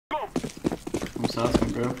south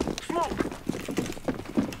one, bro.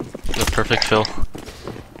 The perfect fill.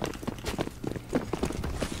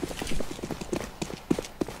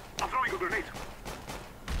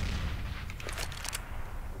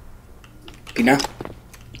 You know?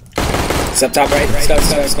 It's up top right.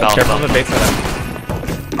 Stop. Careful on the bait for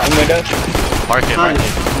them. On window. Mark it, mark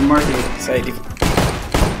it. I'm marking. Side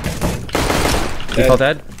Default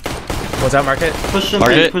dead. One's out market. Push him.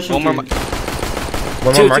 Mark it. Push him. One more.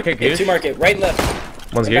 One more market. Goose. Two market. Right and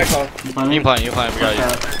left. One's Right goose. back hall. You can plan, we got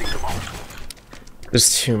you.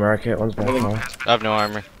 There's two market. One's back hall. I have no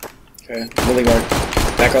armor. Okay. Really mark.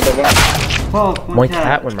 Back on the one. Oh, One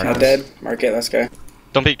cat, one Not market. dead. Market. Let's go.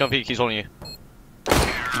 Don't peek, he's holding you.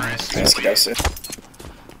 Nice. Get out soon.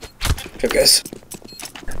 Good guys.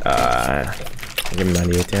 Give him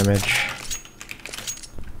 98 damage.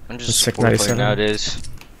 I'm just Sick playing 97. nowadays.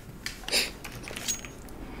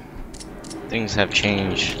 Things have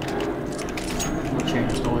changed. What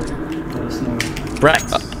changed, boy? Let us know.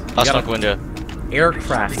 Rex. I'll smoke window.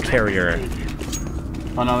 Aircraft carrier.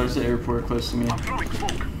 Oh no, there's an airport close to me. I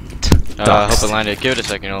hope it landed. Give it a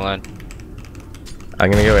second, it'll land.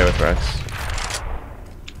 I'm gonna get away with Rex.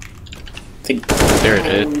 There it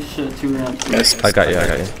is. Holy shit, 2 rounds. Yes. I got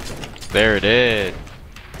you. There it is.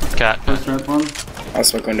 Cat. First rep one. I'll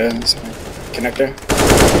smoke window. Connector.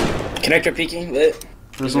 Connector peeking. Lit.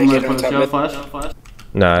 There's one Make there. it on Do top you have mid. flash?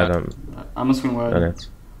 No, I don't. I'm gonna swing wide. No, no.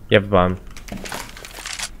 You have a bomb.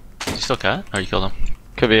 Is he still cat? Or you killed him?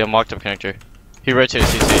 Could be a mocked up connector. He rotated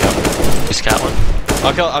CT. He's cat one.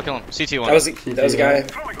 I'll kill him. CT one. That was a guy.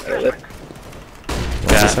 Lit.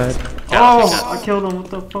 What's this side? Oh, I killed him.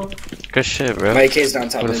 What the fuck? Good shit, bro. My AK's down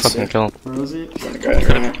top Where the mid. fuck can I kill him? Where was he?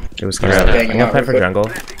 It was kind of. Yeah. I'm gonna play for jungle.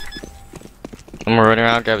 I'm gonna run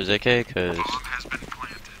around, grab his AK, cause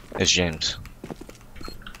it's James.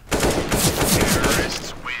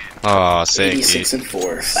 Oh, sick, 86 dude. and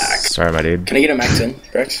 4. Fuck. Sorry, my dude. Can I get a max in,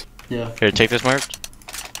 Rex? Yeah. Here, take this mark.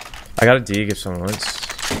 I got a D if someone wants.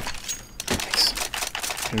 Thanks.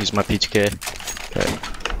 Use my PTK.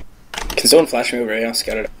 Okay. Can someone flash me over here? I'll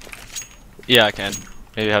scout it. Yeah, I can.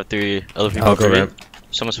 Maybe have 3 other people. I'll go ready. ramp.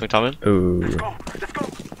 Someone swing top mid. Ooh.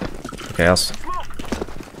 Okay, else.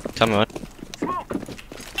 Tell me what.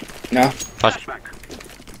 No. Flash.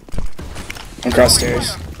 One cross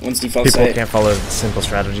stairs. One's default People site. can't follow simple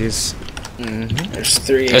strategies. There's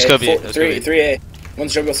 3A. Let's go B, let's go B. 3A.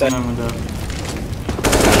 One's jungle side. One window. I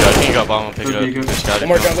think you got bomb, I'll pick it up. Go, go. Just got it. One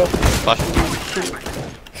more jungle. Flash.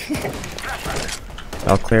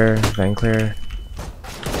 All clear, van clear.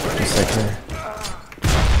 Just like clear.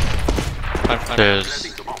 There's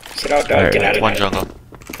Get out, dog. Get out of one here. jungle.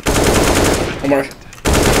 One more.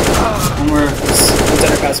 One more. One's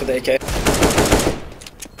underpass with AK.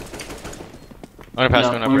 Underpass, Yeah,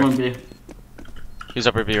 one one upper. B. He's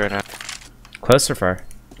upper B right now. Close or far?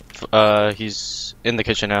 He's in the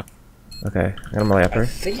kitchen now. Okay, I got him my I upper.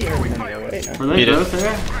 think he heard me running away. No? Were they Beat it. both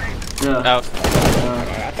there? Yeah. Out.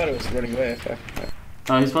 I thought it was running away. Fuck.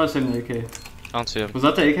 Oh, he's probably sitting in the AK. I don't see him. Was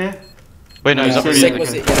that the AK? Wait, no, he's upper B. Sick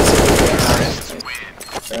was it? Yeah, Sick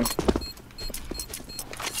was it.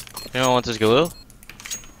 Anyone want this glue?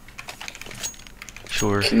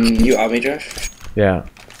 Sure. Can you out me, Josh? Yeah.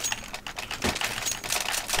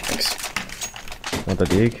 Thanks. Want the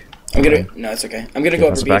dig? I'm gonna. No, it's okay. I'm gonna go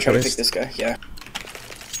Let's over B and back try to at pick least. this guy. Yeah.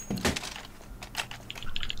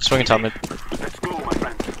 Swinging top mid.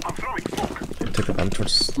 Took a bomb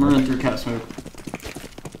towards. I'm running through cat smoke.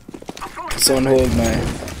 Can someone hold my.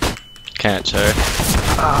 Can't, sorry.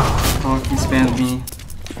 Oh, he spammed me.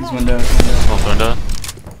 He's window. One window.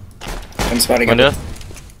 I'm spotting him. Window.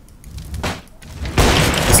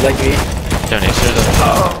 It's like B. Down A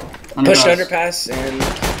stairs. Pushed underpass and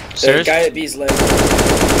the Stairs? guy at B's leg.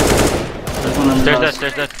 There's one Stairs underpass. dead,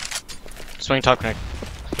 stairs dead. Swing top connect.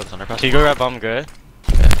 Can you go grab bomb gray?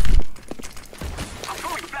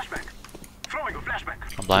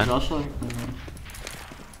 I'm blind. Josh, like,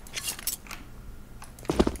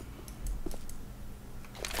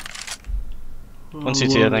 One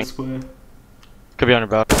CT, I think. Could be on her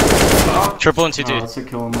back. Triple and CT. Oh, that's a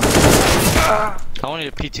kill him. I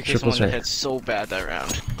wanted to PTK Triple someone in the strike. head so bad that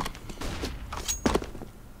round.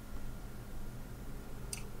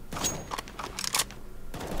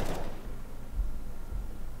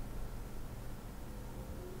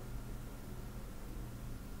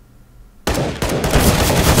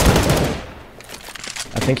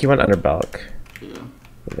 I think he went under balk. Yeah.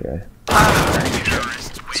 The guy.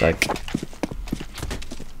 It's like.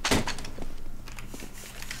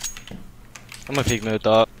 I'm gonna peek mid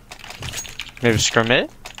dot. Maybe scrim it?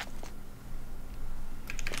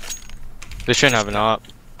 They shouldn't have an op.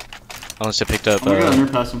 Unless they picked up I'm gonna go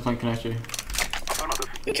underpass and flank connector.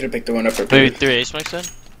 They could have picked the one up for Maybe 3 ace smokes then?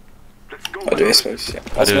 I'll do ace smokes, yeah.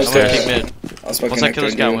 I'll do smoke peek mid. I'll smoke Once I kill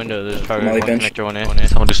this connector guy and window, there's probably Molly one bench. connector, one A.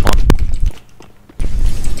 Someone do small.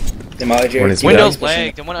 The Molly J. One is Window's pushing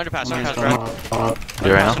lagged, and one underpass, bro.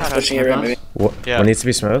 You right now? Pushing it around, maybe. What, Yeah. what needs to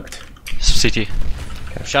be smoked? CT.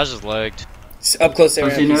 Shaz is lagged. Up close there.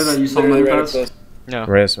 Does he know that you saw literally my right up pass? close. No.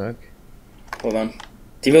 Ray of smoke. Hold on.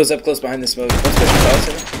 Devo's up close behind the smoke. Let's push the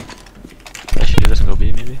house. I should do this and go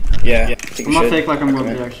B maybe. Yeah, I think I'm we gonna should. fake like I'm going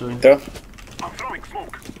Come to in. actually. Throw.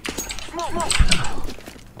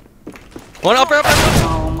 One upper.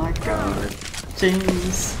 Oh my god.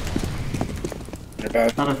 Jeez.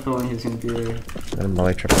 About. Not a feeling he's gonna be there. And a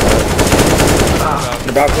molly triple out.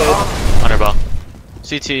 About close. Underball.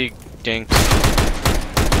 CT ding.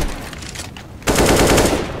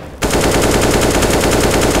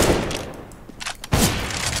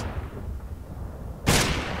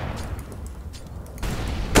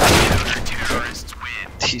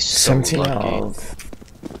 He's so 17 lucky. health.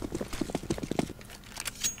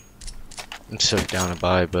 I'm so down to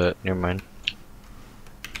buy, but never mind.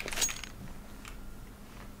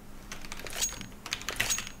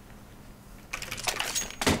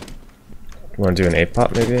 You want to do an 8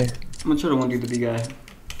 pop maybe? I'm gonna try to 1D the B guy.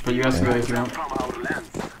 But you guys can go if you want.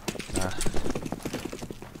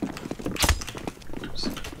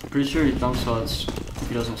 Pretty sure he dump shots if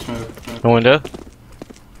he doesn't smoke. One window.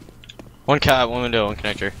 One cat, one window, one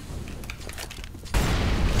connector.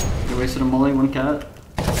 You wasted a molly, one cat.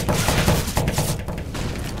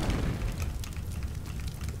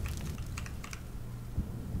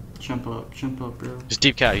 Jump up, bro. He's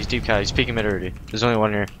deep cat, he's peeking mid already. There's only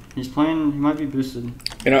one here. He's playing, he might be boosted.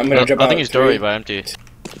 You know, I'm gonna jump I out. think he's doorway, but empty.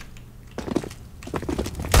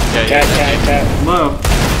 Yeah, Cat. Low.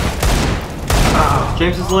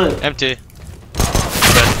 James is lit. empty.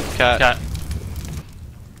 Dead. Cat.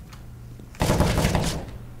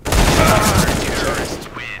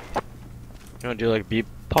 You wanna do like beep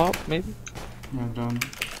pop maybe? Yeah, I'm done.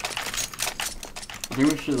 I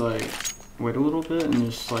think we should like wait a little bit and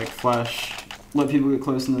just like flash, let people get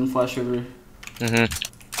close and then flash over.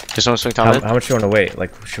 Just want to swing top mid? How much do you want to wait?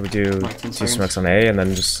 Like, should we do Like 10 2 seconds. smokes on A and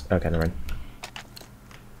then just... Okay, never mind.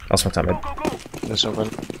 I'll smoke top mid. This open.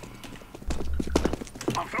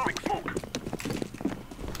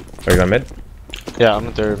 Are you going mid? Yeah, I'm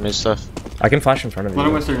with their mid stuff. I can flash in front of Let him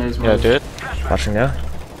you. waste their nades, Yeah, do it. Flashing now?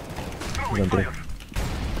 I'm gonna do.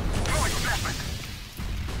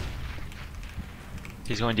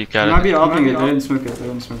 He's going deep He cat. might be opting it, they didn't smoke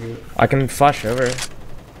it, I can flash over.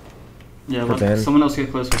 Yeah, For let Van. someone else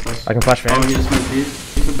get close with us. I can flash Oh, van. he just smoked deep.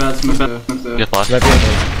 It's a bad smoke though. Get flash. Might be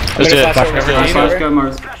okay. Let's do it. flash over. Let's do it. Flash Let's over. go,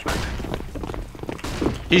 Mars.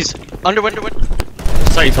 He's under window.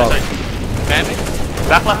 Sorry. Man,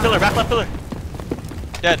 back left pillar.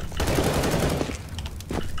 Dead.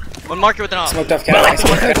 One marker with an op. Smoked off cat.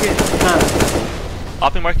 Smoke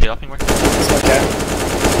Opping market. cat.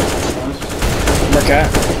 More cat.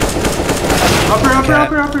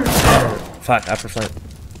 Upper. Fuck, upper flank.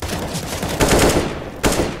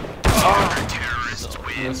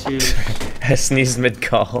 Yes, he is. I sneezed mid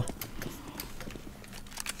call.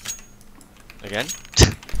 Again?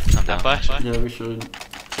 I'm down. Flash. Yeah, we should.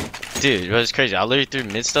 Dude, it's crazy. I literally threw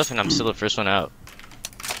mid stuff and I'm still the first one out.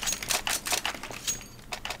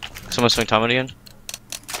 Someone swing Tom again?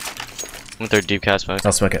 I'm with their deep cat smoke.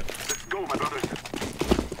 I'll smoke it.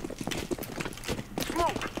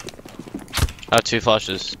 I have 2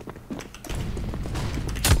 flashes.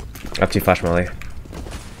 Up to you, flash molly.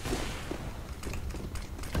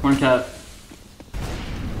 One cat.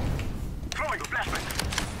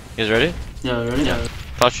 You guys ready? Yeah, ready? Yeah.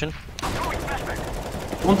 Flashing.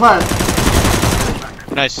 One flat.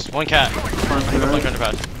 Nice. One cat. Flash, Flank right?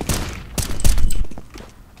 underpass.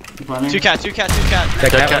 Planning. 2 cat. Dead Dead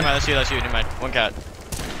cat. cat. That's you. Never mind. One cat.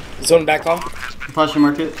 Zone back call. Flash your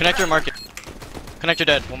market. Connector market. Connector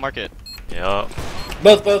dead. One market. Yup.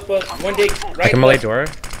 Both. One dig. Right. I can molly left. door.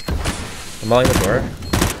 I'm mollying the door.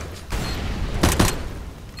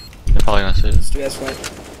 They're probably gonna see it. Let's do S flank.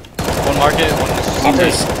 One market. One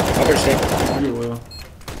Upper stick. Pretty well.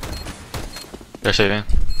 They're saving.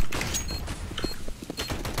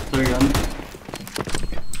 There you go.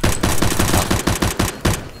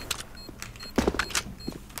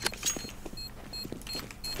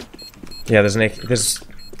 Yeah, there's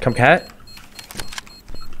come cat.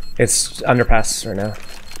 It's underpass right now.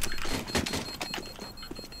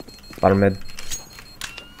 Bottom mid.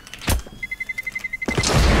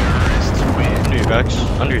 Under you, Vex.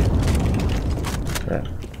 Under you. Yeah.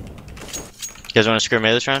 You guys wanna screw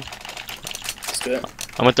me this round? Let's do it.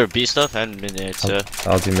 I'm with their B stuff and mid nade, so.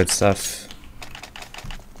 I'll do mid stuff.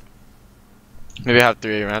 Maybe have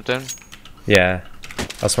 3 ramped in. Yeah.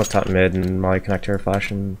 I'll smoke top mid and molly connector,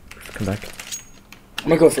 flash, and come back. I'm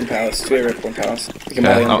gonna go from Palace. 2A rip, 1 Palace. You can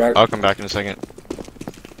Yeah, molly on the back. I'll come back in a second.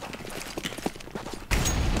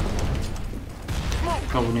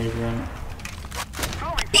 Couple needed ramp.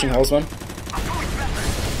 Pushing holes one.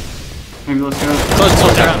 Maybe let's go.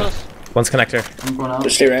 Close. One's connector. I'm going out.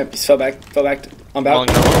 Just stay ramp. He's fell back. On Falling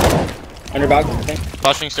back. double. Under back, I think.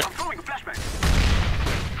 Flashing stairs.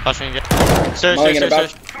 Flashing again. Stairs. Molly in the back.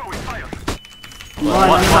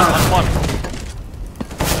 One.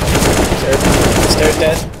 Stairs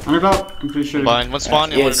dead. Underbelt. I'm pretty sure. Blind. One spawn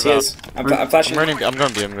and He one is. underbelt. I'm flashing. I'm going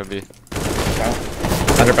B.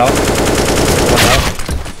 Underbelt. One out.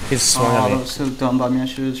 He's swung Oh, at that me. was so dumb by me. I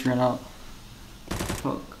should have just ran out.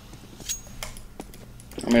 Fuck.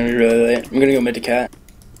 I'm gonna be really late. I'm gonna go mid to cat.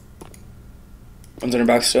 One's under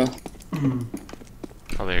back still.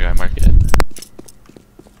 Probably a guy market.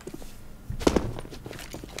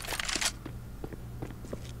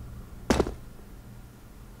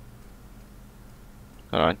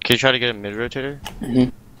 Hold on. Can you try to get a mid rotator?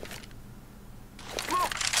 Mhm.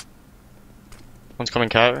 One's coming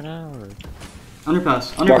cat right now? Or?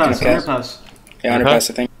 Underpass. Walking Underpass. across. Underpass. Yeah, under Okay. pass,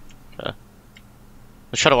 I think.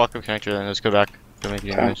 Let's try to walk up connector then. Let's go back. Don't make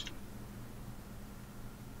any Okay. noise.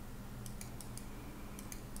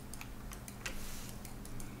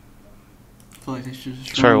 I feel like they should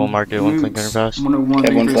just. Sorry, run we'll mark it, one flank mooks. underpass. 101. Okay,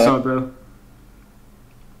 Thank one you for the flag. sub, bro.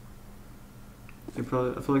 They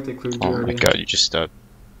probably. I feel like they cleared you Oh my already. god, you just stuck.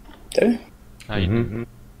 Did I? Oh, you Mhm.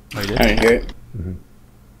 Oh, you I did? didn't hear it.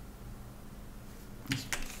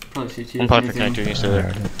 Probably CT. One if pod for anything. connector, you stay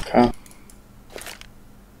there. Okay.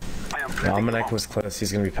 Yeah, Almanac was close.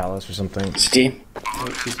 He's gonna be Palace or something. CT. Oh,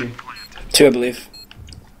 CT. 2, I believe.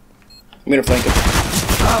 I'm gonna flank him.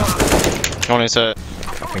 One is set.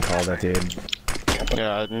 Fucking called that dude.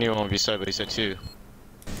 Yeah, I knew one would be set, but he said 2.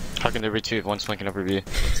 How can there be 2 if one's flanking over B?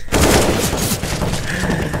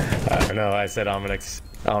 I don't know. I said Almanac's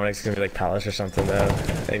gonna be like Palace or something though.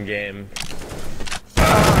 In game.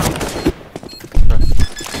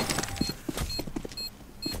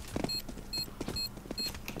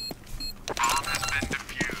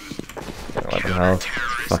 What the hell?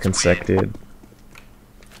 Fucking sick, dude.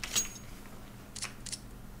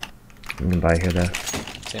 You can buy here though.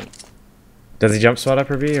 Same. Does he jump spot up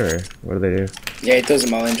or B or what do they do? Yeah, he throws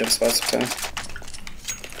them all in jump spots sometimes.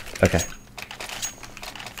 Okay.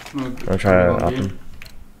 I'm I'll try to up him.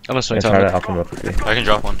 I'm gonna I'll swing try to top. up him up with B. I can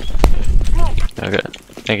drop one. Okay.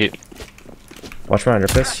 Thank you. Watch my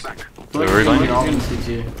underpiss. Wait, where are we going? All in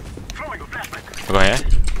CT. We're going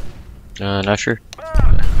A? Not sure.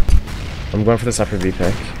 I'm going for this upper B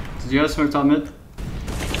pick. Did you guys smoke top mid?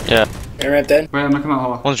 Yeah. Air ramp dead. Wait, I'm gonna come out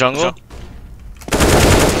hall. One's jungle.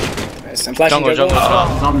 Nice. I'm flashing Jungle as well.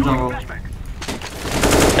 Top in jungle.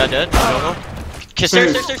 Yeah, dead. Jungle. Kiss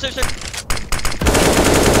stairs.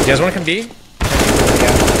 You guys wanna come B?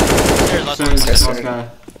 Stairs, last one. Stairs, Yes, last sir. guy.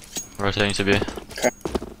 Rotating to B.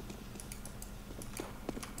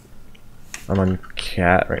 I'm on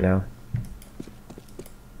cat right now.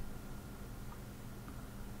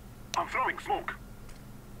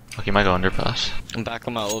 Okay, might go underpass. I'm back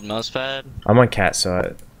on my old mouse pad. I'm on cat,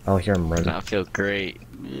 so I'll hear him running. Now I feel great.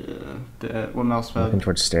 Yeah. What mouse Looking pad?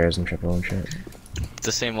 towards stairs and triple and shit. It's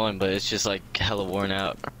the same one, but it's just like hella worn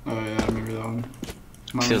out. Oh yeah, I remember that one.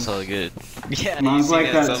 Mine Feels was- hella good. Yeah, Mine's you see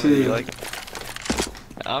like that some of too. you like it.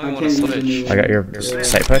 I don't I want to can't switch. even- I got your Yeah.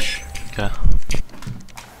 sight push. Okay.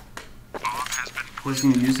 Was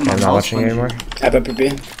gonna use them I'm on not mouse watching plunger. anymore. Tap up for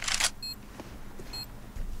B.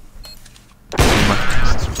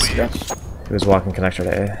 Let's go. He was walking connector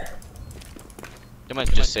to A. They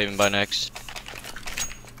might just save him by next.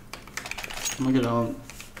 I'm gonna get out.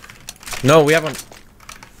 No, we have one.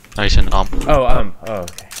 Nice and Oh, okay.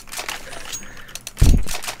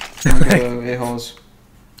 I'm gonna go A-holes.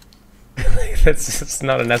 That's just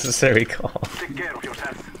not a necessary call.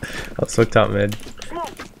 I'll smoke top mid.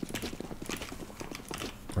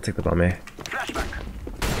 I'll take the bomb A.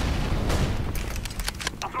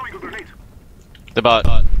 The bot.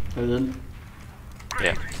 I did.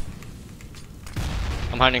 Yeah.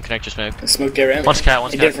 I'm hiding connector smoke. Smoke air ramp. One's cat,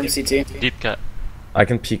 one's He did cat. it from CT. Deep cut. I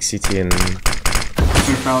can peek CT and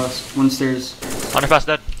Two Palace. One stairs. Underpass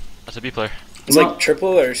dead. That's a B player. It's like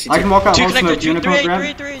triple or CT? I can walk out. Two One connector, smoke. You two, wanna come up three,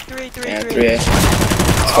 grab? three. Yeah, 3A.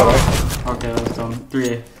 Let's go back. Okay, that was dumb.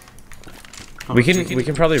 3A. we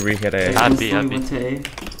can probably re-hit A I'd be. Went to A.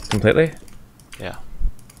 completely. Yeah.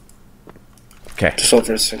 Okay. Just hold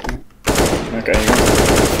for a second. Okay.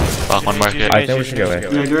 Fuck, one market. I think we should go A.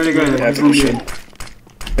 Yeah, get ready, go. Yeah, I He's think we gonna should. be-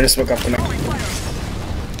 I just smoke up for now.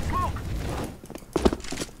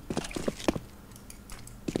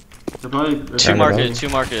 Probably Two market, two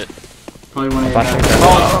market. Probably one Flashing A.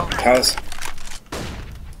 down. House.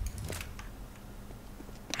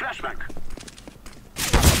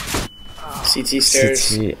 CT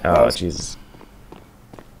stairs. CT. Oh, Jesus.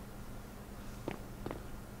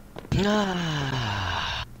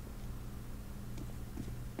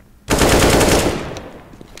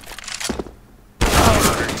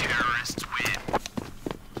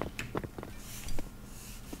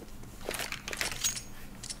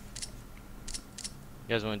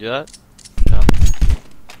 You guys want to do that? Yeah.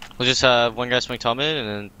 We'll just have one guy smoke top mid and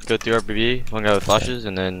then go through our BB, one guy with flashes,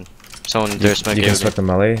 and then someone there smoke You A can with smoke the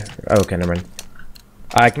molly. Oh, okay, never mind.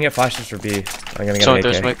 I can get flashes for B. I'm gonna get someone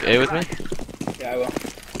an there AK. smoke A with me? Yeah, I will.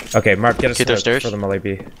 Okay, Marv, get a Get their smoke stairs. for the molly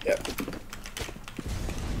B. Yep.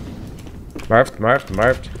 Marved. My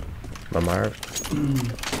Marv.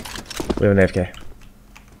 We have an AFK.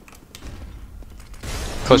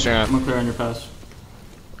 Close your ramp. I'm gonna clear on your pass.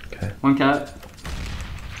 Okay. One cat.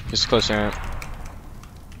 Just close your ramp.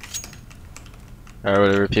 Alright,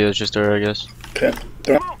 whatever. POVS just door, I guess. Okay.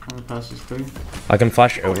 Throw. Your pass is clear. I can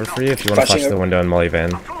flash over for you if you want to Flashing flash the over. window and molly van.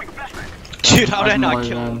 Dude, how did I I'm not molly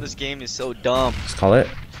kill him? van. This game is so dumb. Just call it.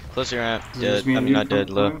 Close your ramp. Is it Dead. just me I and mean, you not dead.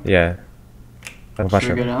 from Low. far? Yeah. I can flash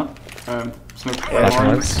Should we get over. out? Smoke. Flash One.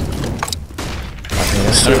 once. Flashing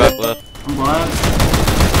this. Under back left. I'm blind.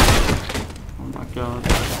 Oh my god.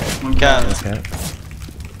 One Cat. cat. Okay.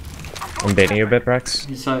 I'm baiting you a bit, Brex.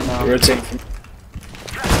 He's side now. Rotating from.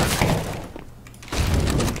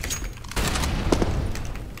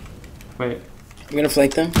 Wait. I'm gonna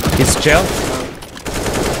flank them. He's jail.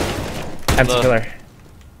 Empty Low. killer.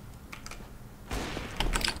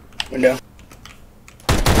 Window.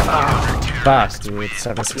 Fuck, dude.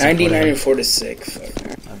 7-6. 99 and 4 to 6.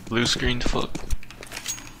 Fuck. Blue screened foot.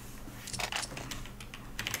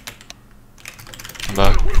 I'm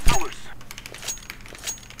back.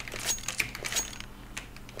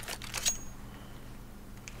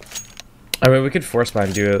 I mean, we could force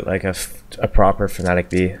bind, do it like a proper Fnatic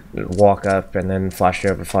B. Walk up and then flash you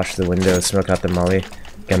over, flash the window, smoke out the molly.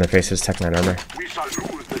 Get in their faces, Tech 9 armor.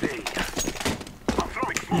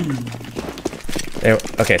 Anyway,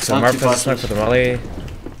 okay, so Not Marv two does a smoke flashes. for the molly.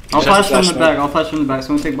 I'll flash from the Flash back. I'll flash from the back.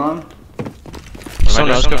 Someone take bomb.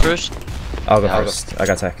 Someone else go first? I'll go Yeah, I'll first. I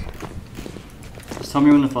got Tech. Just tell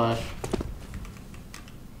me when to flash.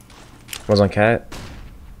 Was on cat.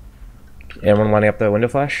 Anyone lining up the window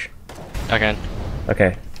flash? I can.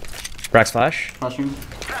 Okay. Brax flash. Flashing.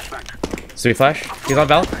 Stewie flash. He's on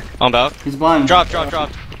bell. On back. He's blind. Drop. Mark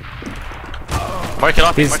it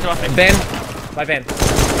off. He's Mark it off. van. My van.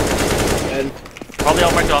 Dead. Probably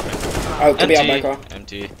all marked off. Oh, could be out Empty. back off.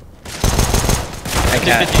 Empty. And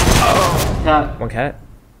cat. Cat. One cat.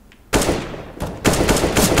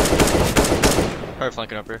 Probably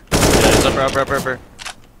flanking upper. Yeah, it's upper.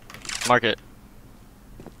 Mark it.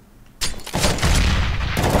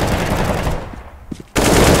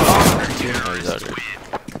 Oh, he's out here.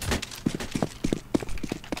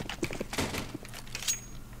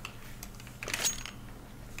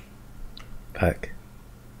 Back.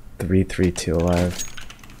 3-3-2 alive.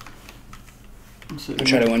 I'm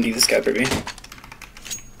trying to 1D this guy, baby.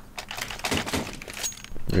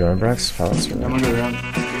 You want Brax? Palace? I'm gonna go down.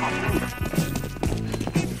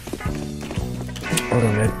 Hold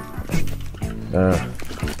on, mid.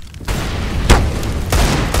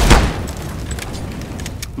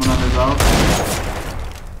 One on his out.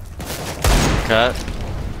 Cat.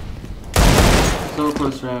 So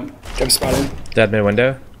close ramp. Jump spotted. Dead mid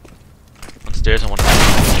window. One stairs and one.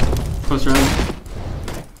 Close ramp.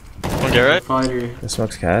 One Garrett. Fighter. The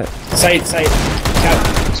smoke's cat. Sight. Cat.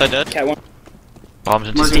 Side dead. Cat 1. Bombs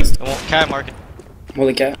into Mark it. C. Cat mark it.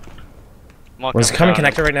 Molly cat. Mark Was it. coming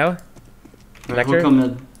connector right now? Wait, Connector? he'll come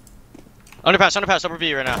mid. Underpass, upper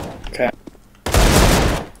B right now. Okay.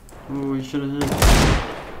 Oh, we should have hit.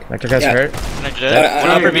 Connector guy's Yeah. hurt. Connected dead.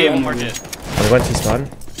 One I upper heard B, you. one mark it. One went T-spawn.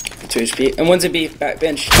 2 HP. And one's a B. Back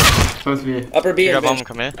bench. Both B. Upper B You and got bomb bench.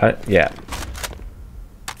 come in. Yeah.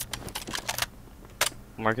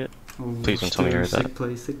 Mark it. Oh, Please don't tell me you heard that. sick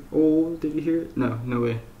play, sick. Oh, did you hear it? No, no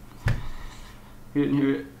way. You didn't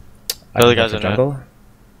hear it. The other I can guy's go in for it. jungle.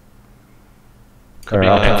 Could Or be,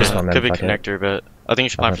 I'll pick this one then. could be fuck it. connector, but I think you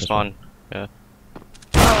should plan I'll for have spawn. Yeah.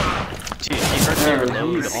 Dude, he hurt me There,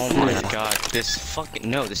 reload. he's Oh my sick. god. This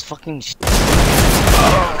fucking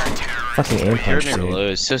Fucking aim he hurt punch, me dude. reload.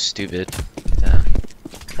 It's so stupid. Yeah.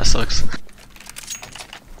 That sucks.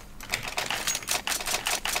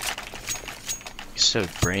 He's so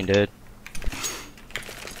brain dead.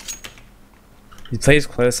 He plays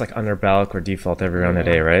close like under Balak or default every round a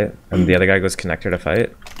day, right? And the other guy goes connector to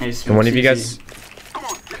fight. Hey, Can one of you CC. guys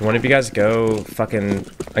Can one of you guys go fucking...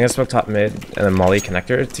 I'm gonna smoke top mid and then molly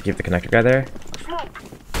connector to keep the connector guy there.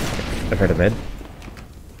 I've heard of mid.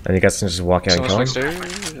 And you guys can just walk out and kill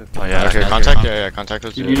him. Oh yeah, okay, contact? Yeah, contact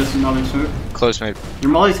those You need us another smoke? Close, mate. Your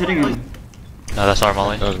molly's hitting him. No, that's our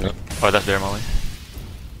molly. That was me. Or that's their molly.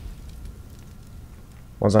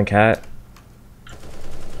 One's on cat.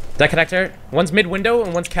 That connector. One's mid window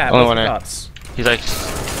and one's cat. Only Both one ops. He's like,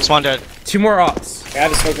 spawn dead. 2 more ops. I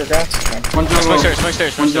have a smoker cross. One jungle. Smoke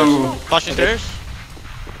stairs. One jungle. Flashing stairs.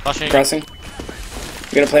 Flashing. Crossing.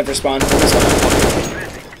 I'm gonna plan for spawn.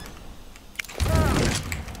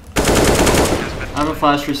 I have a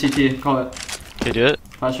flash for CT. Call it. Can you do it?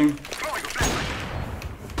 Flashing.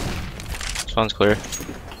 Spawn's clear.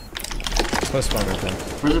 Close spawn right there.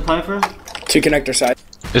 Where's it playing for? 2 connector side.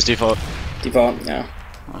 It's default. Default, yeah.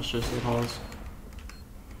 Oh, shit, so pause.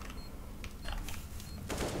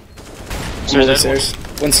 One Stairs. stairs.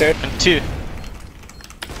 One stairs. And 2.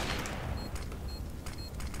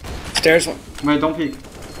 Stairs, one. Wait, don't peek.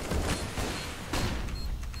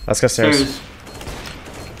 Let's go stairs. Stairs.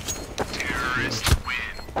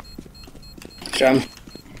 Jump.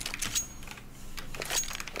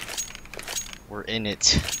 We're in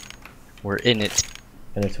it. We're in it.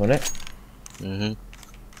 And it's win it. Mm-hmm.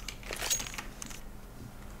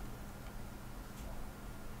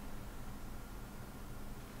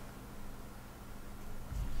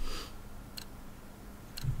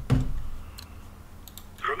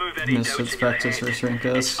 Miss switch back to first rank,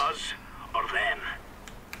 guys.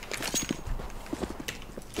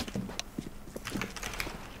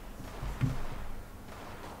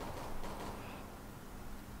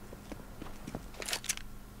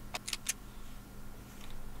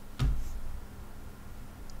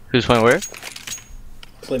 Who's playing where?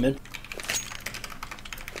 Play mid.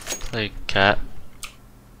 Play cat.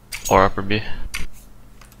 Or upper B.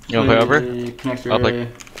 You wanna play upper? Connector.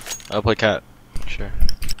 I'll play cat. Sure.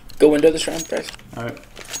 Go window this round, guys. Alright.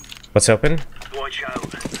 What's open?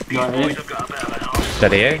 Got A.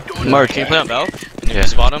 That A? Mark, can you play on Valve? And if you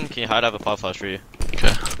spot him, can you hide? I have a pop flash for you.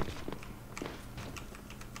 Okay.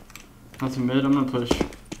 That's a mid, I'm gonna push.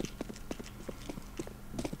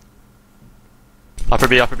 Upper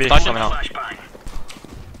B. Coming out.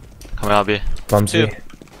 Coming out B. Bums 2.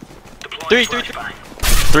 B. 3.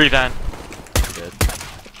 3 van. Good.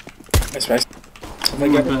 Nice, nice. Oh my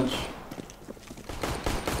One god. bench.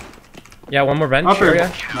 Yeah, one more bench Upper. area.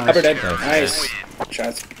 Nice. Upper dead. Nice. Nice.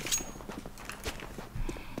 Shots.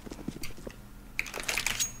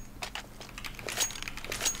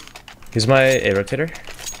 He's my A rotator.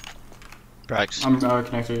 Brax. I'm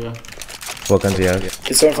connector, yeah. What guns do you have?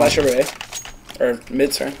 Can someone flash over A? Or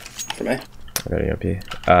mid, sorry. For me. I got EMP.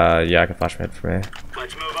 Yeah, I can flash mid for me.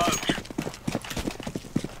 Let's move out.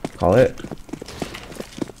 Call it.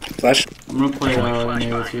 Flash. I'm gonna play A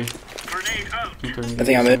with you. Grenade out. I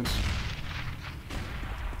think I'm it.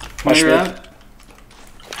 Where you mid. at?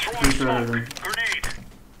 Pretty sure I heard him. Grenade.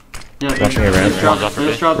 Yeah, Watching a ramp.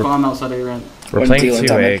 Let's drop bomb outside A ramp. We're One playing deal in 2A,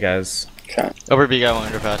 time. guys. Shot. Over B got one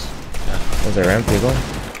underpass. One's a ramp, people.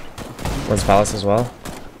 One's palace as well.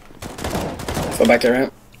 Fall back to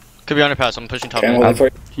ramp. Could be underpass. I'm pushing top Okay, I'm mid. holding for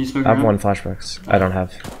you. Can you smoke I have ramp? one flashbox. I don't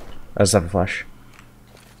have. I just have a flash.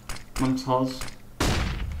 One's halls.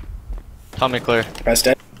 Top mid clear. Rest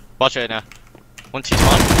dead. Watch it now. One T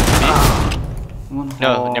spawn. One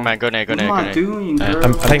No, hall. never mind. Go nade. What am I doing, Yeah. bro?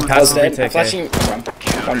 I think I pass was will dead. retake I'm flashing.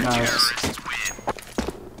 Nice.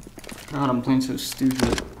 God, I'm playing so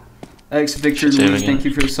stupid. X Victor Save Lee, again. thank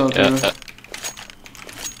you for the sub, Yeah. bro.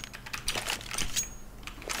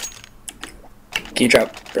 Can you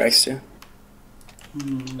drop Brax too?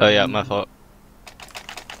 Oh yeah, my fault.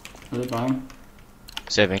 Are they buying?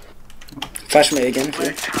 Saving. Flash me again.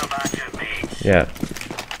 If you Yeah.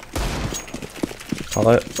 Call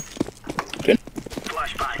it. Good.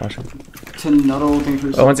 Flash him. To Nuddle, thank you for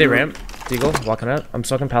the sub. Oh, one's A bro. ramp. Deagle, walking up. I'm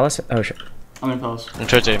smoking palace. Oh shit. I'm in palace. I'm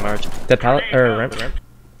towards A Marge. Dead pallet or ramp.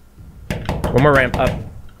 One more ramp up.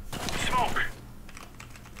 Smoke.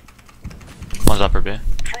 One's upper B.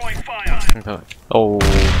 Throwing fire. Oh.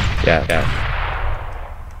 Yeah.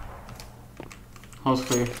 Hall's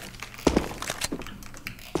clear.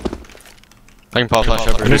 I can pop flash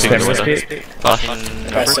over. I'm just Flash. spamming this beat. Flash.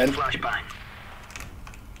 Rest dead. Flashbang.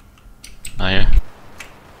 Oh yeah.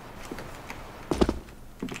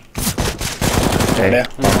 Okay. Yeah.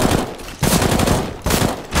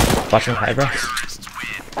 Flashing high, bro.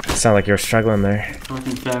 Sound like you're struggling there.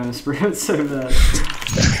 Fucking famous, bro. It's so bad.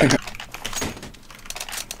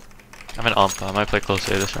 I'm an ump. I might play close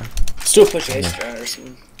A this round. Still push A strat or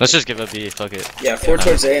something. Let's just give a B. Fuck it. Yeah, forward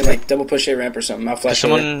towards A and like double push A ramp or something. I'll Does flash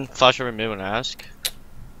over. someone flash over mid when I ask?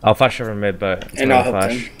 I'll flash over mid, but it's And my I'll help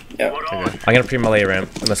flash. them. Yep. What on? I'm gonna pre-melee ramp,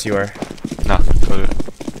 unless you are. No, go to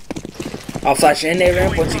I'll flash in A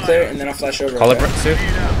ramp once you clear, and then I'll flash over. Call it, okay? Sue.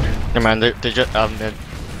 Never mind, they just mid.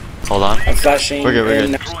 Hold on. I'm flashing. We're good, we're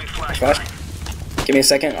in. good. Throwing flashbang. Flash. Give me a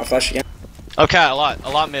second. I'll flash again. Okay, a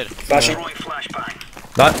lot mid. Flashing. Throwing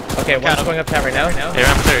flashbang. Not okay. One's Cat. going up cat right now. A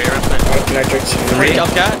ramp clear, A ramp clear. Auto connector to. Three up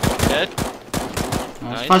cat, dead. Nice.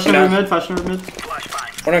 Nice. Flash over Yeah. mid, flash over mid.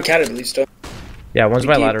 Flashbang. One on cat, I believe, still. Yeah, one's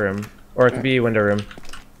by Thank you. ladder room, or it could be window room.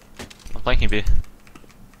 I'm flanking B.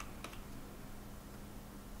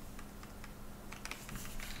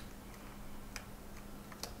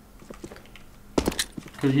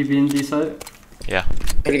 Could he be in D site? Yeah.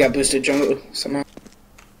 But he got boosted jungle somehow.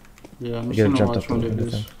 Yeah, I'm You just get gonna jumped watch up a little window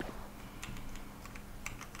bit. boost.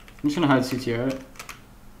 I'm just gonna hide CT, alright?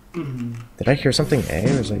 Did I hear something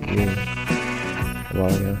A, or was that you? A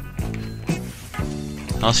while ago.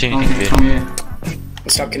 I don't see anything B. Coming in,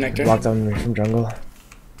 Let's stop connector. Locked on me from jungle.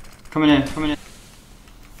 coming in, coming in.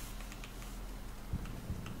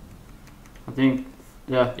 I think,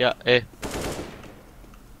 yeah. Yeah, A.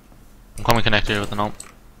 I'm coming connector with an ult.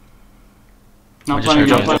 Not just planning,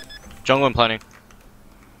 heard not planning. Jungle and planning.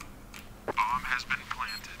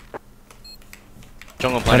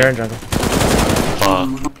 Jungle and Under planning. and jungle. Oh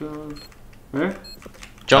my god. Where?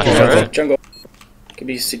 Jungle, Jungle. right? Jungle. Could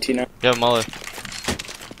be CT now. Yeah, Molly.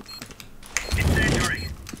 Incendiary.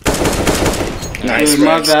 Nice. Dude,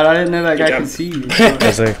 my Rex. bad, I didn't know that Good guy job. could see you.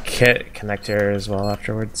 There's a kit connector as well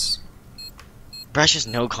afterwards. Brash has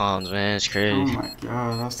no comms, man. It's Oh crazy. my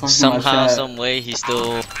god, I was talking Somehow, about chat. some way, he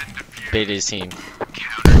still baited his team.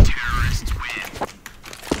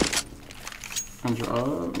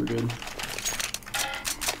 Oh, we're good.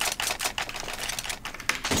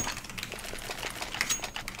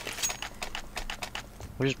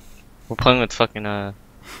 We're playing with fucking I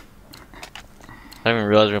didn't even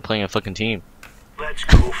realize we were playing a fucking team. Let's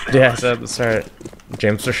go, fellas. Yeah, so at the start,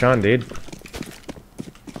 James or Sean, dude.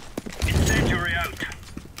 Incendiary out.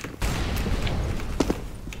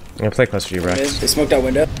 I'm gonna play closer to you, Mid. Rex. They smoked out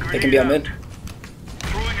window. They can be on mid.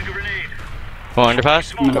 Throwing a grenade. Oh, underpass?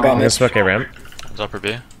 Smoke. About I'm gonna mid. smoke A ramp. It's upper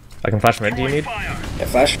B. I can flash mid. Do you Throwing need? fire. Yeah,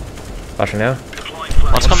 flash. Flashing now. Deploying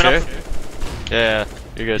flash. One's coming up. Yeah,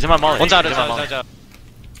 you're good. He's in my molly. One's out, He's it's in my out, molly. it's out.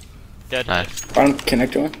 Dead. Nice. Bottom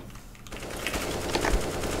connector one.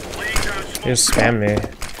 Laying down You smoke. just spam me.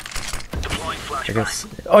 Deploying I flashbang. guess.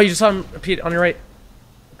 Oh, you just saw him repeat on your right.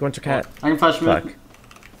 Going to cat. I can flash mid. Fuck.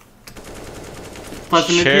 Flash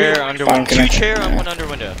mid. Chair here. under Bottom window. connector. Two chair on Yeah. one under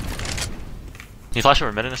window. Can you flash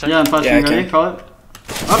over mid in a second? Yeah, I'm flashing Yeah, I ready. can. Call it.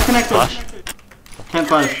 Up connector. Flash. Can't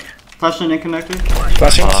flash. Flashing in connector.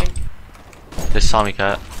 Flashing. They saw me,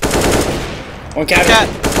 cat. One cat. Cat.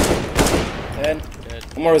 Dead. Dead.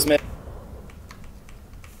 One more was mid.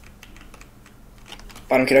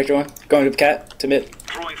 Bottom connector one. Going to cat to mid.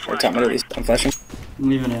 Throwing Or top mid at flashbang. least. I'm flashing. I'm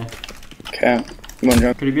leaving A. Okay. You want to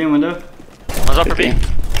jump? Could he be in window? One's upper B.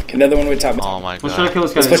 Okay, another one with top mid. Oh my Let's try to god. kill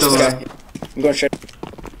this guy. Let's push He's this so guy. I'm going straight.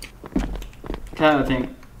 Cat, I think.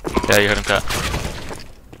 Yeah, you heard him, cat.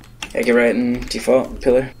 Yeah, get right in default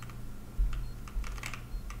pillar.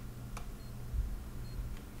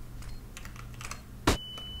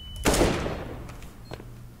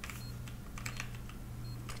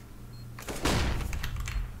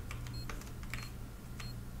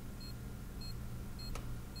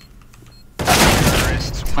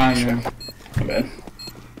 Timing. My bad.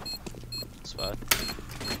 Spot.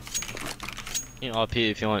 You know, OP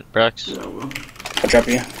if you want. Brax? Yeah, well. I'll drop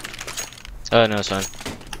you. No, it's fine.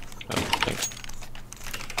 Oh, thanks.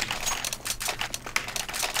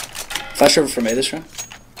 Flash over from A this round.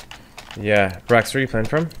 Yeah. Rex, where are you playing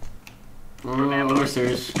from? We're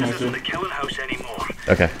serious. This isn't the Connector. killing house anymore.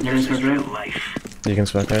 Okay. You're gonna smoke Real right? life. You can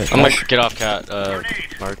smoke it. I'm gonna get off cat,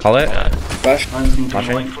 Grenade. Mark. Call it. Flash. I'm just gonna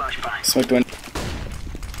Flashing. Flashbang. Smoked one.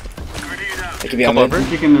 Grenade out. They can be on Couple mid. over. I'm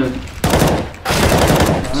kicking the.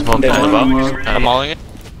 Smoke Yeah. down above. I'm mauling it.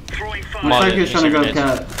 Throwing fire. Molly. Looks like he's trying to go Grenades.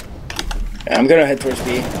 cat. Yeah, I'm gonna head towards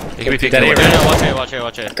B. You can be peeking Dead the A window. No, watch it, watch it,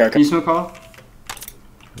 watch it. Okay, Can you smoke call?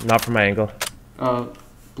 Not from my angle.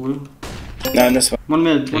 Blue. No, in this one. One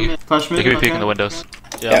mid. One You- mid. Flash mid. They could be okay. peeking the windows.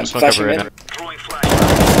 Yeah, Yeah, I'm smoking flashing over right mid. now. Throwing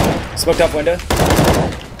flash. Smoked up window.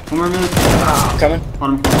 One more mid. Coming.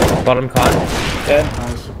 Bottom corner. Bottom con. Dead.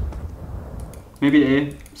 Nice. Maybe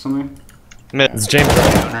A somewhere. Mid. It's James.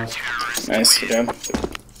 Nice. Nice. Good job.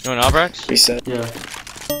 You want Albrax? Reset. Yeah.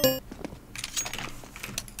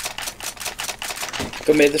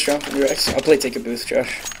 Go mid this round from your X. I'll play take a booth,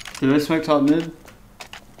 Josh. Did they smoke top mid?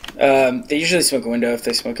 They usually smoke a window if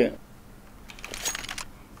they smoke it.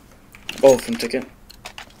 Both of them took it.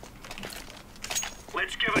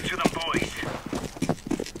 Let's give it to them, boys.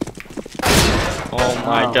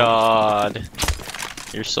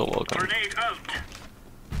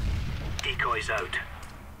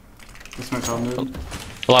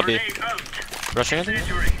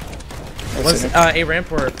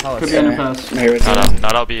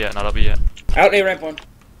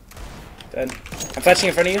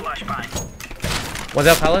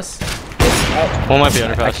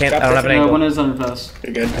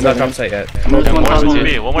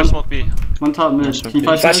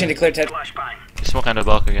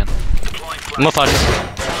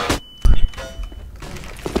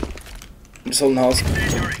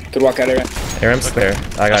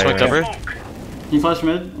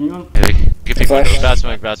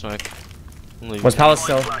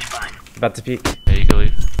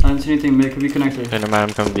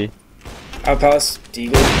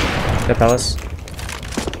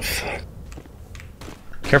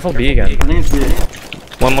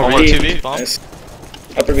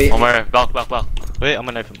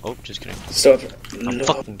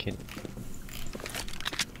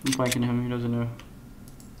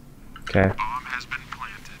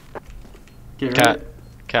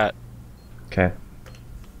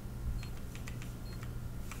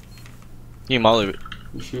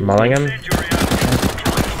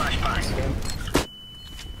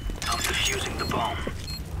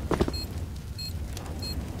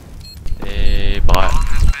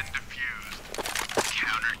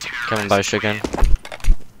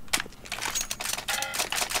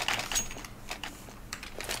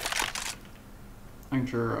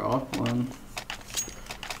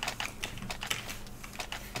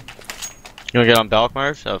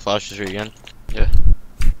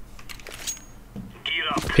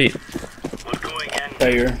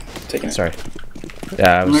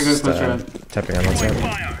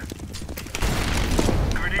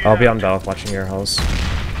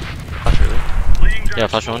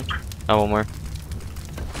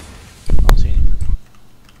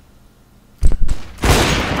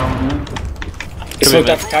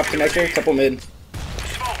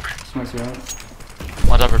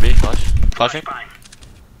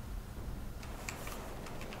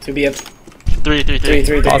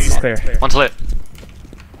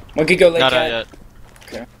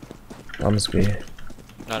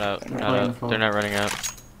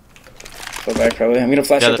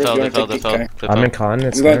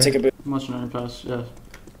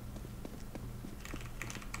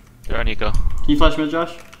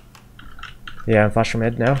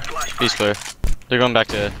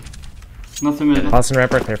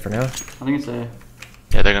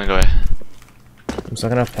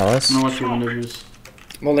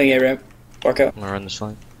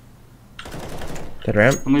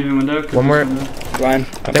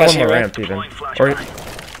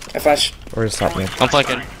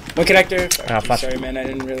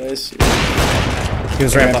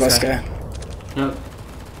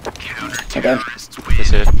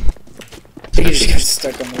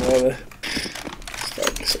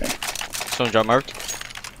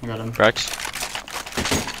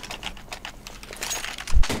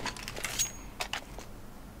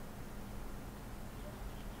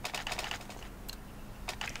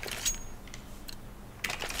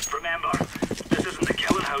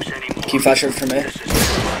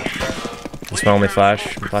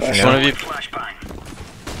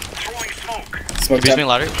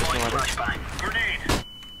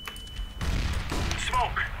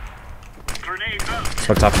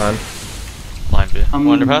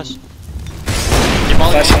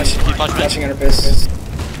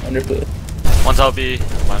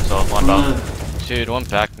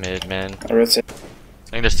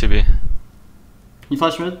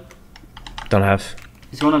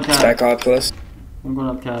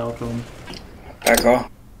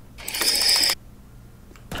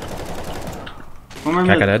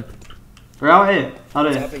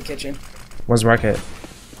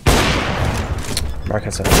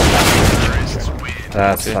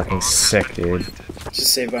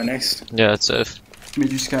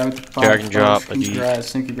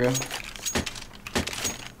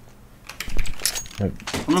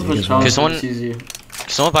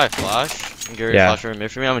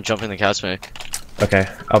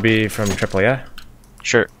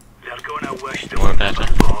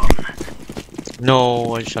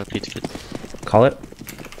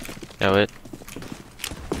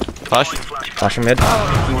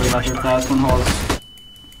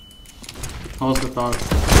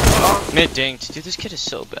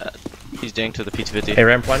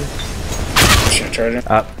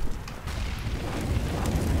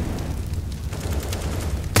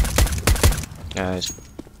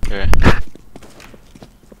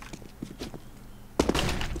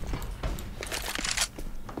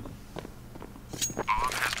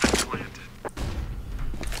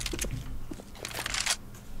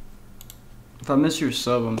 If I miss your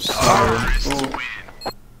sub, I'm sorry. Well,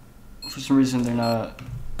 for some reason, they're not.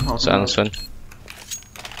 Silence win.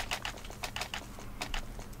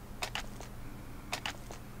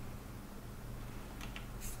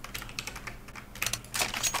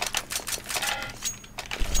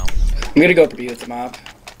 I'm gonna go B with the mob.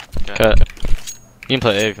 Cut. You can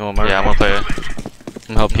play A if you want, Mark. Yeah, I'm gonna play it. I'm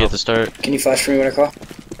gonna help you at the start. Can you flash for me when I call?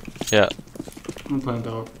 Yeah. I'm playing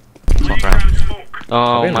dog. Smoke round.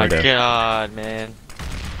 Oh Wait, my window. god, man.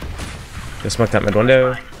 Just smoke that mid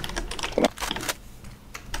window.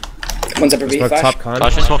 One's upper B, Smoke flash. top con.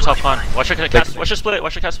 Watch your smoke top con. Watch your cat. Watch your split.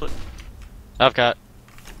 Watch your cat split. I've got.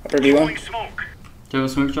 Upper B one. Do you have a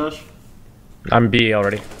smoke, Josh? I'm B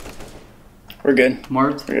already. We're good.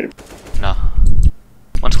 Marked? We're good. No.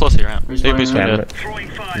 One's close to your ramp. Where's Big my boost ramp? window. Throwing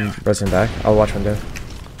fire. Rotating back. I'll watch window.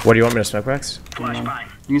 What do you want me to smoke, Rex? Flashbang.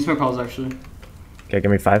 You can smoke calls actually. Okay,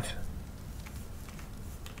 give me 5.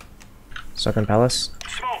 Stuck on Palace.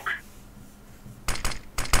 Smoke.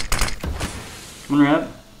 One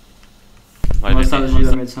ramp? Might Unless be that was me. you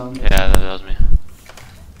that made sound. Yeah, that was me.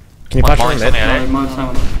 Can you One flash more on is on mid? the Alright, A. Mod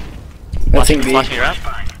sound. Nothing B. Flashing your ramp.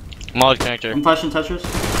 Mod connector. I'm flashing Tetris.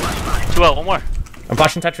 2 out. One more. I'm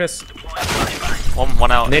flashing Tetris.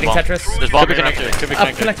 One out. Nading Bomb. Tetris. There's bomb Could be here. connector. Could be Up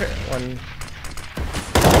connector. connector.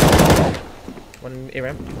 One A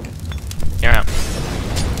ramp. Your ramp.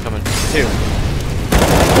 Coming. 2.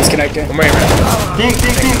 Let's connector. One more A ramp. Dink,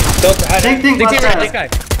 dink, dink! Don't. Dink, dink, Ding, last ding, ramp, this guy.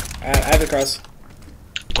 guy. I have the cross.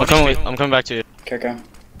 I'm coming back to you. Okay, go.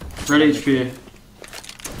 Red HP.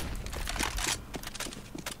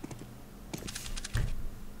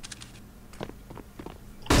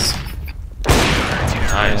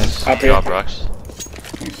 Nice. Up Good here. job, Rox.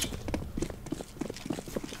 Thanks.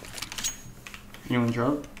 Anyone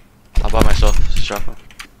drop? I'll buy myself. Just drop him.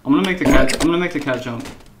 I'm gonna make the cat. I'm gonna make the cat jump.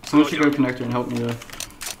 Someone should go connector and help me though.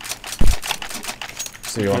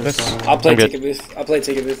 So you want this? I'll play I'm good. ticket booth. I'll play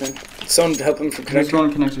ticket booth then. Someone help him from Who's connector.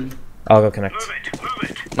 going connector? I'll go connect. Move it.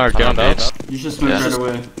 Move it. Mark, get on I'm bounce. You should smoke Yeah. right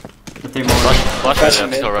away. If they Flash, more. flash, Flash yeah, him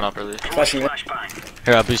in. still run up early. Flashing it. Flashbang.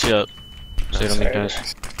 Here, I'll boost you up. So you don't make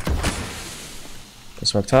noise.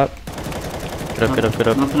 Smoke top. Get up, get up, get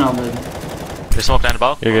up. Nothing out mid. They smoke down the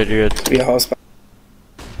bow. You're good, you're good. Be a hall spot.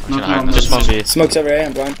 Nothing hide out mid. Just smoke B. Smokes over A.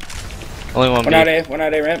 I'm blind. Only one One out B. A. One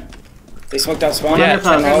out A ramp. They smoked out spawn. One Yeah,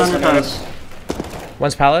 underpass, Halls, one one out A. underpass.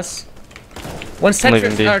 One's Palace. One's I'm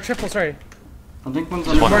leaving B. Tetris. Triple, sorry. I think one's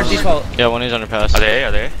Just one. More underpass. default. Yeah, one is underpass. Are they A?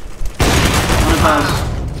 Are they A?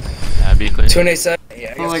 Underpass. Yeah, B clean. 2 and A set. Yeah,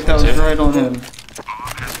 I I feel guess. like that was right on him.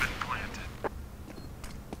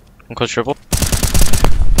 One close triple.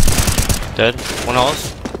 Dead. One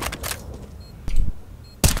halls.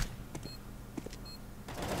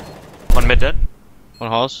 One mid dead. One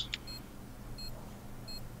halls.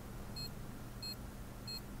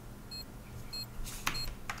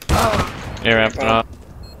 Yeah, ramp up.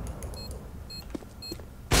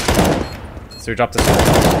 So we dropped this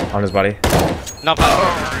on his body. Not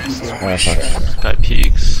bad. Oh, fuck. Guy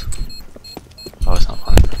peeks. Oh, it's not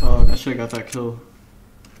fun. Oh, I should've got that kill.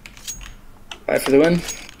 5 for the win.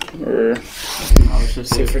 Or No, I was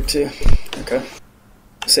just save safe. for 2. Okay.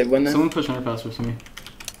 Save win then. Someone push underpass with me.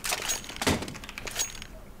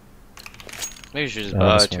 Maybe you should just Oh,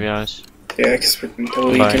 buy, this to be one. honest. Yeah, because we're double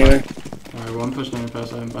weak Bye. anyway. Alright, one push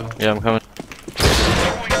underpass, I didn't buy. Yeah, I'm coming.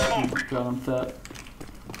 Throwing smoke. God, I'm fat.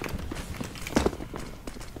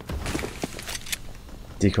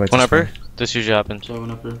 Decoy. One upper. This usually happens. So I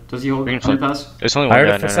went up there. Does he hold We can flip. underpass? It's only I one heard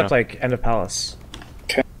guy. a footstep like end of Palace.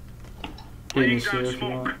 Hit me, Laying Stewie, down if you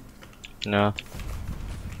smoke. want. No.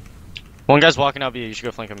 One guy's walking out B. You should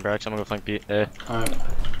go flank him, Brax. I'm gonna go flank B. A. Alright.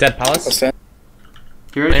 Dead What's Palace. that?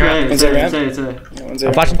 You ready for A? It's One's A, A it's ramp. A, it's A. Yeah, one's I'm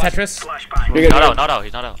there. flashing Tetris. Flashbang. You're good. Not you're out, not out.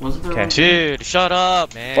 He's not out. Wasn't there Okay. one? Dude, shut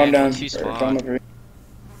up, man. Bomb down. He Or bomb spawned. over.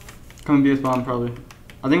 Coming B with bomb, probably.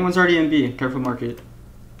 I think one's already in B. Careful market.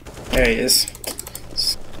 There he is.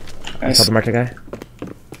 I Nice. saw the market guy.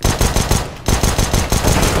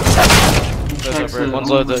 Goes Checks upper. it. One's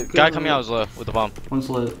Oh low. my The guy God. coming out is low with the bomb. One's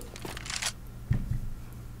lit.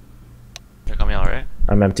 They're coming out, right?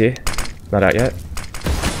 I'm empty. Not out yet.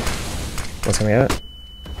 One's coming out.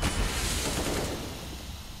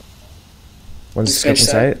 One's He's scoping finished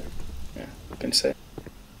that. sight. Gonna say.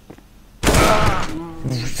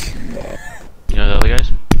 You know the other guys?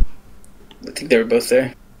 I think they were both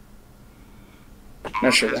there.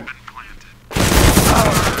 Not sure though.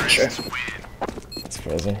 Sure. It's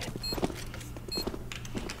frozen.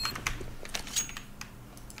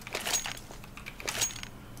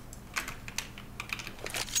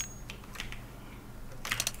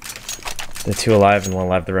 The 2 alive and 1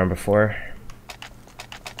 alive the round before.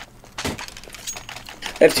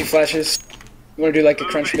 I have 2 flashes. You wanna do like a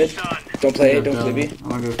crunch mid? Don't play A, don't play B. I'm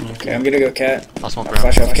gonna go connect. Okay, I'm gonna go cat. I'll smoke I'll around.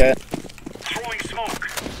 flash off cat. Throwing smoke.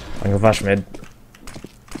 I'm gonna flash mid.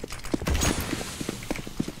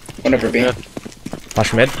 One upper B. Yeah.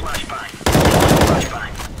 Flash mid. Flashbang. Flashbang.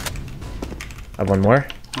 I have one more.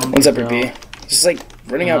 One's upper B. He's like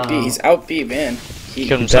running out B. He's out B, man. He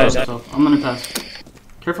Killed himself. dead. I'm gonna pass.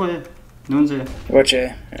 Careful, yeah. No one's there. watch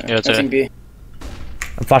A. Yeah, it's nothing A. B.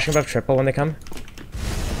 I'm flashing above triple when they come.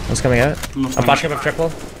 What's coming out? I'm flashing above triple.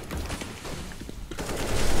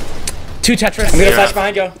 2 Tetris. I'm gonna flash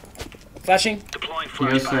behind you. Flashing. Deploying You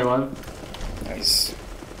guys stay flashbang. alive? Nice.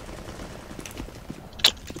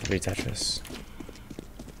 3 Tetris.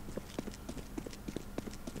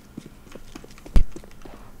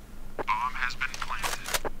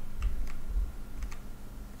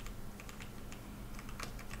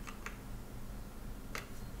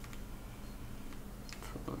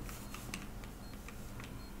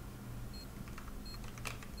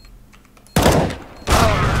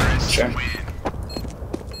 Sure.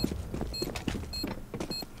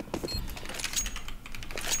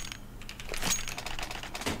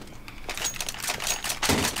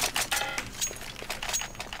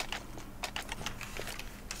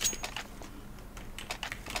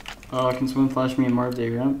 Can someone flash me and Marv day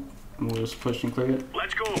ramp? And we'll just push and clear it.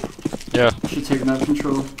 Let's go. Yeah. Should take map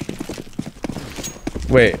control.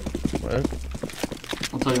 Wait. What?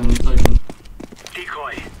 I'll tell you when, I'll tell you when.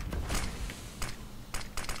 Decoy.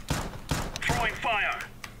 Throwing fire.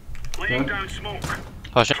 Laying Okay. down smoke.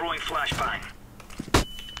 Flash it. Throwing flashbang.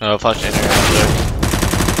 No, flash in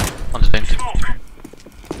here. One's pinned. Smoke.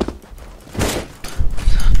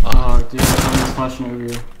 Oh, dude, someone's flashing over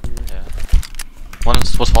here. Yeah. One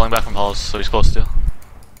was falling back from halls, so he's close to.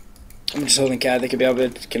 I'm just holding cat. They could be able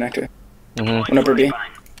to connect her. Mm-hmm. One upper B.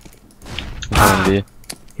 Flashbang.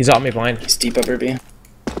 He's on me blind. He's deep upper B.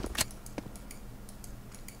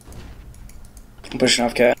 I'm pushing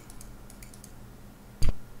off cat.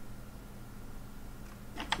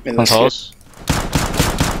 Mid One left halls.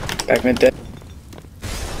 Back mid dead.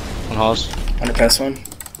 One halls. Underpass one.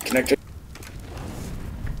 Connector.